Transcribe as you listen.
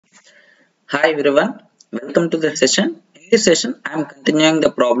Hi everyone, welcome to the session. In this session, I am continuing the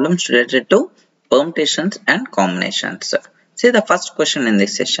problems related to permutations and combinations. See the first question in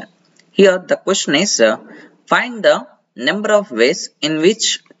this session. Here the question is find the number of ways in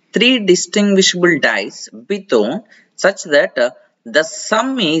which three distinguishable dice be thrown such that the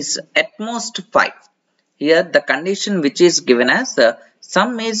sum is at most 5. Here the condition which is given as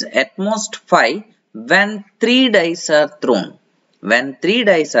sum is at most 5 when 3 dice are thrown. When 3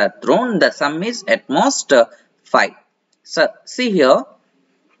 dice are thrown, the sum is at most 5. So, see here,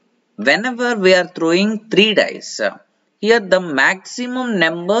 whenever we are throwing 3 dice, here the maximum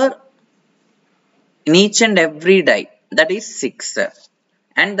number in each and every die, that is 6.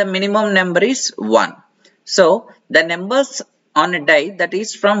 And the minimum number is 1. So, the numbers on a die that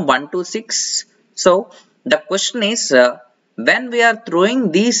is from 1 to 6. So, the question is, when we are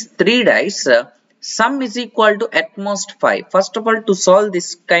throwing these 3 dice, sum is equal to at most 5. First of all, to solve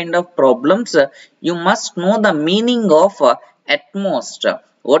this kind of problems, you must know the meaning of at most.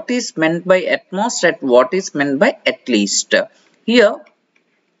 What is meant by at most and what is meant by at least. Here,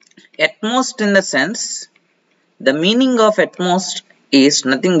 at most in the sense, the meaning of at most is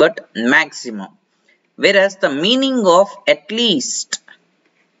nothing but maximum. Whereas the meaning of at least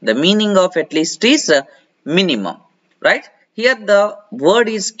is minimum, right? Here the word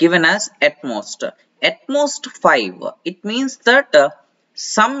is given as at most. At most 5. It means that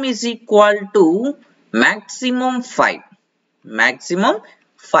sum is equal to maximum 5. Maximum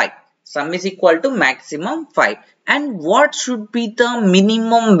 5. Sum is equal to maximum 5. And what should be the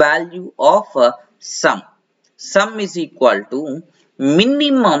minimum value of sum? Sum is equal to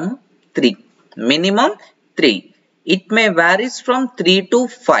minimum 3. Minimum 3. It may varies from 3 to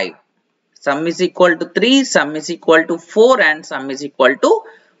 5. Sum is equal to 3, sum is equal to 4 and sum is equal to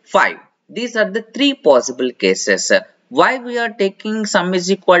 5. These are the 3 possible cases. Why we are taking sum is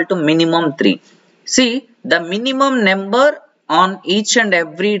equal to minimum 3? See, the minimum number on each and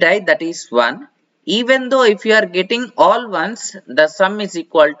every die, that is 1. Even though if you are getting all ones, the sum is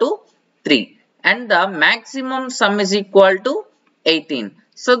equal to 3. And the maximum sum is equal to 18.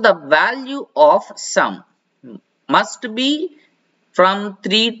 So, the value of sum must be from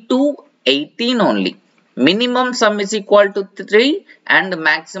 3 to 18 only. Minimum sum is equal to 3 and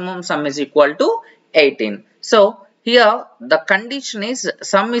maximum sum is equal to 18. So, here the condition is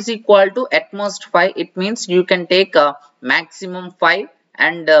sum is equal to at most 5. It means you can take a maximum 5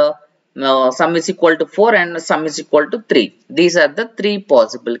 and sum is equal to 4 and sum is equal to 3. These are the 3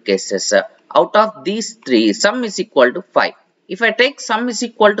 possible cases. Out of these 3, sum is equal to 5. If I take sum is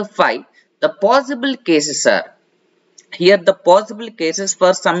equal to 5, the possible cases are, here the possible cases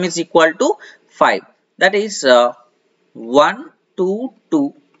for sum is equal to 5. That is 1, 2,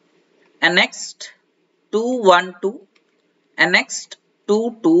 2. And next 2, 1, 2. And next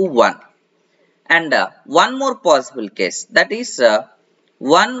 2, 2, 1. And one more possible case. That is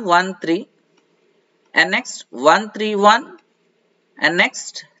 1, 1, 3. And next 1, 3, 1. And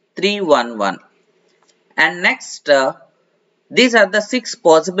next 3, 1, 1. And next these are the 6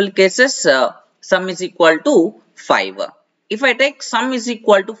 possible cases. Sum is equal to 5. If I take sum is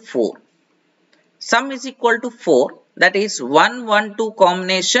equal to 4. Sum is equal to 4. That is 1, 1, 2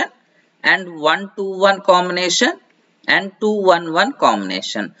 combination and 1, 2, 1 combination and 2, 1, 1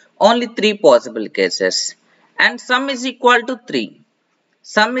 combination. Only 3 possible cases. And sum is equal to 3.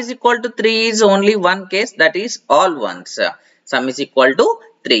 Sum is equal to 3 is only one case, that is all ones. Sum is equal to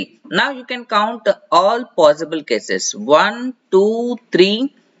 3. Now you can count all possible cases. 1, 2,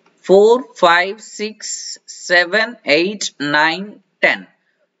 3, 4, 5, 6, 7, 8, 9, 10.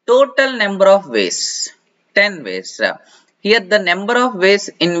 Total number of ways, 10 ways. Here the number of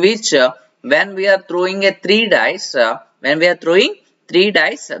ways in which when we are throwing a 3 dice,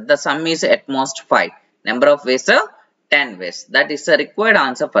 the sum is at most 5. Number of ways are 10 ways. That is the required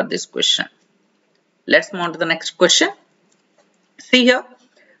answer for this question. Let's move on to the next question. See here,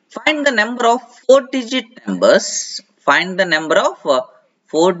 find the number of 4-digit numbers. Find the number of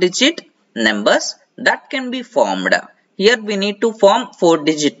 4-digit numbers that can be formed. Here we need to form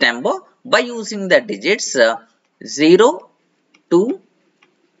 4-digit number by using the digits 0, 2,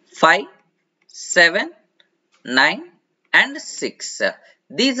 5, 7, 9 and 6.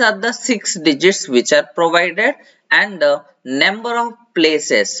 These are the 6 digits which are provided and the number of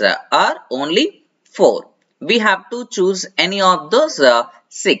places are only 4. We have to choose any of those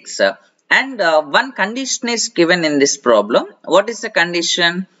 6. And one condition is given in this problem. What is the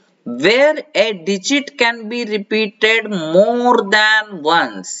condition? Where a digit can be repeated more than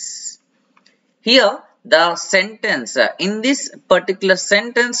once. Here the sentence, in this particular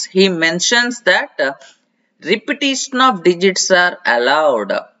sentence he mentions that repetition of digits are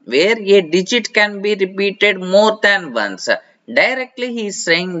allowed. where a digit can be repeated more than once. Directly he is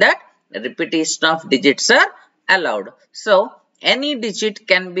saying that repetition of digits are allowed. So any digit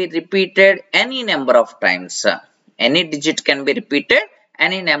can be repeated any number of times. Any digit can be repeated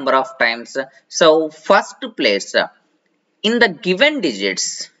any number of times. So first place, in the given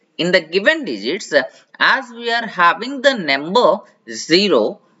digits, as we are having the number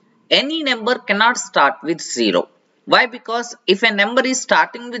 0, any number cannot start with 0. Why? Because if a number is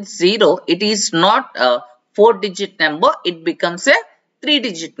starting with 0, it is not a 4-digit number, it becomes a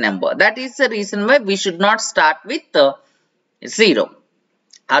 3-digit number. That is the reason why we should not start with 0.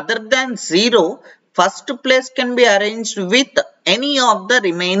 Other than 0, first place can be arranged with any of the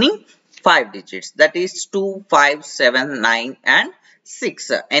remaining 5 digits. That is 2, 5, 7, 9 and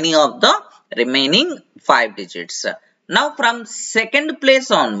 6. Any of the remaining 5 digits. Now from second place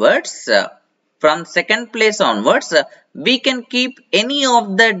onwards, we can keep any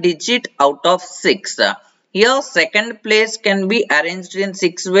of the digit out of 6. Here second place can be arranged in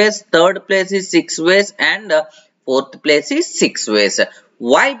 6 ways, third place is 6 ways and fourth place is 6 ways.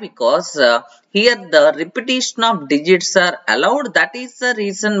 Why? Because here the repetition of digits are allowed. That is the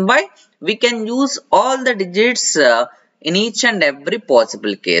reason why we can use all the digits in each and every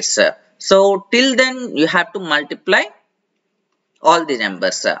possible case. So till then you have to multiply all the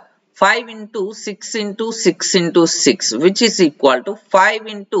numbers. 5 into 6 into 6 into 6, which is equal to 5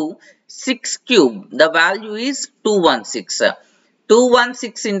 into 6 cube. The value is 216.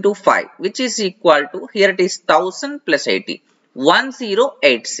 216 into 5, which is equal to, here it is 1000 plus 80.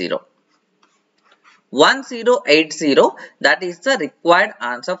 1080. 1080, that is the required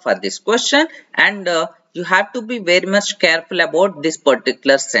answer for this question, and you have to be very much careful about this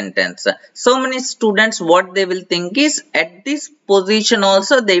particular sentence. So many students, what they will think is, at this position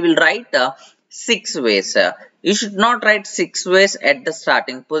also they will write 6 ways. You should not write 6 ways at the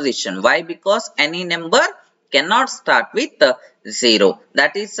starting position. Why? Because any number cannot start with 0.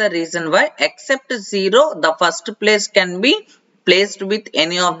 That is the reason why, except 0, the first place can be placed with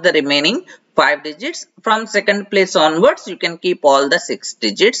any of the remaining 5 digits. From second place onwards, you can keep all the 6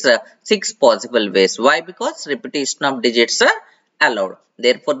 digits, 6 possible ways. Why? Because repetition of digits are allowed.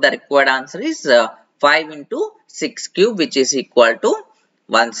 Therefore, the required answer is 5 into 6 cube, which is equal to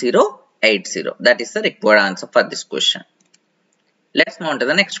 1080. That is the required answer for this question. Let's move on to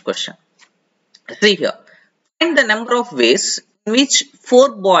the next question. See here. Find the number of ways in which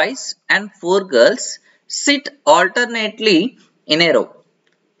 4 boys and 4 girls sit alternately in a row.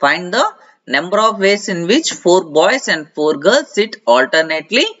 Find the number of ways in which 4 boys and 4 girls sit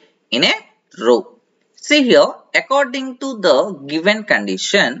alternately in a row. See here, according to the given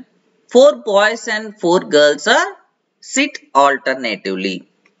condition, 4 boys and 4 girls are sit alternatively.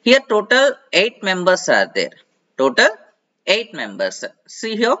 Here total 8 members are there. Total 8 members.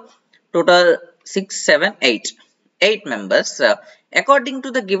 See here, total 6, 7, 8. 8 members. According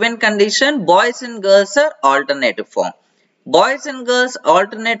to the given condition, boys and girls are alternative form. Boys and girls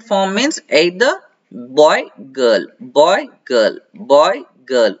alternate form means either boy, girl, boy, girl, boy,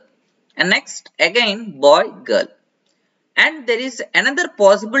 girl. And next again boy, girl. And there is another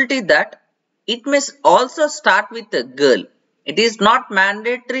possibility that it may also start with a girl. It is not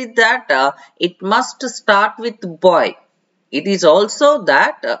mandatory that it must start with boy. It is also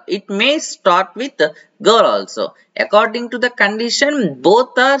that it may start with girl also. According to the condition,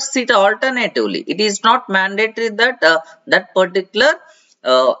 both are sit alternatively. It is not mandatory that that particular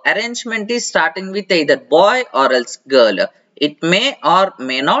arrangement is starting with either boy or else girl. It may or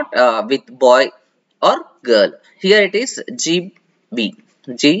may not with boy or girl. Here it is GB.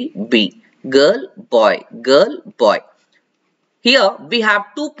 GB. Girl, boy. Girl, boy. Here we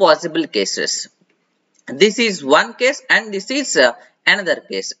have two possible cases. This is one case and this is another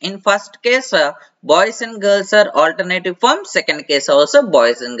case. In first case, boys and girls are alternative form. Second case also,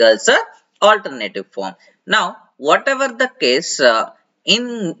 boys and girls are alternative form. Now, whatever the case,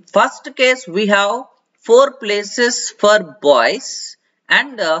 in first case we have 4 places for boys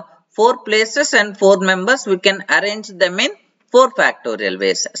and 4 places and 4 members. We can arrange them in 4 factorial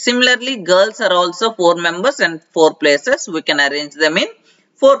ways. Similarly, girls are also 4 members and 4 places. We can arrange them in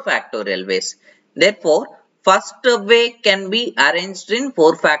 4 factorial ways. Therefore, first way can be arranged in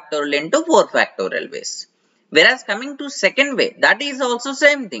 4 factorial into 4 factorial ways. Whereas coming to second way, that is also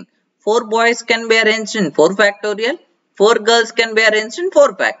same thing. 4 boys can be arranged in 4 factorial, 4 girls can be arranged in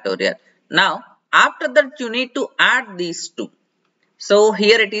 4 factorial. Now, after that you need to add these two. So,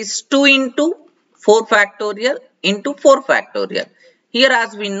 here it is 2 into 4 factorial into 4 factorial. Here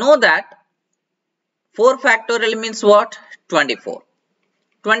as we know that 4 factorial means what? 24.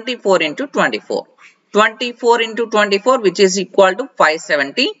 24 into 24. 24 into 24, which is equal to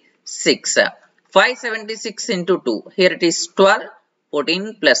 576. 576 into 2, here it is 12,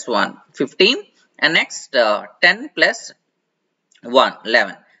 14 plus 1, 15, and next 10 plus 1,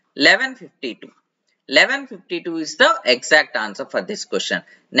 11. 1152. 1152 is the exact answer for this question.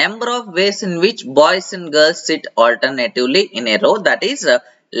 Number of ways in which boys and girls sit alternatively in a row, that is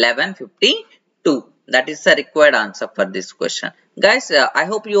 1152. That is the required answer for this question. Guys, I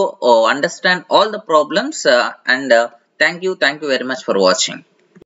hope you understand all the problems and thank you very much for watching.